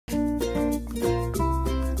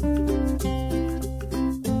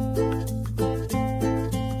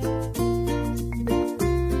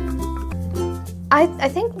I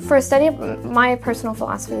think for a study, my personal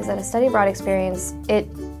philosophy is that a study abroad experience,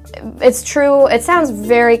 it's true, it sounds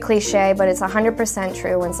very cliche, but it's 100%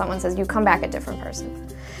 true when someone says you come back a different person.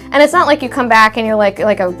 And it's not like you come back and you're like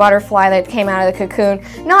a butterfly that came out of the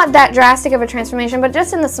cocoon. Not that drastic of a transformation, but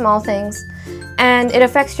just in the small things. And it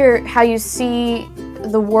affects how you see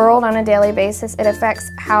the world on a daily basis. It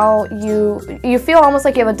affects how you feel almost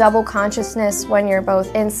like you have a double consciousness when you're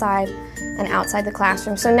both inside and outside the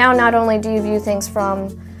classroom. So now not only do you view things from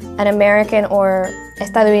an American or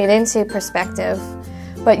estadounidense perspective,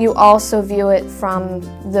 but you also view it from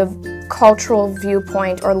the cultural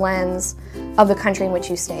viewpoint or lens of the country in which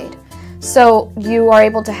you stayed. So you are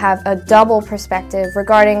able to have a double perspective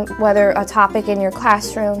regarding whether a topic in your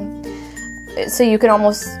classroom, so you can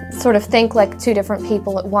almost sort of think like two different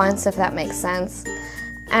people at once, if that makes sense.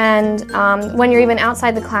 And when you're even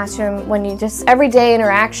outside the classroom, when you just everyday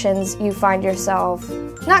interactions, you find yourself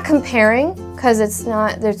not comparing, because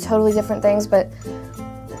they're totally different things, but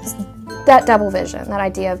that double vision, that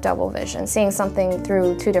idea of double vision, seeing something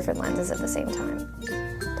through two different lenses at the same time.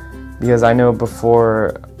 Because I know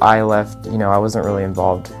before I left, I wasn't really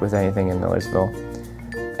involved with anything in Millersville.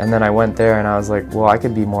 And then I went there and I was like, well, I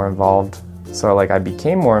could be more involved. So I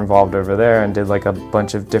became more involved over there and did a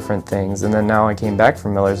bunch of different things. And then now I came back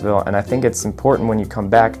from Millersville, and I think it's important when you come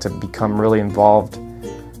back to become really involved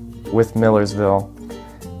with Millersville,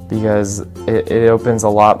 because it opens a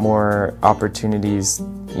lot more opportunities,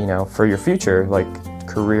 for your future, like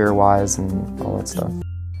career-wise and all that stuff.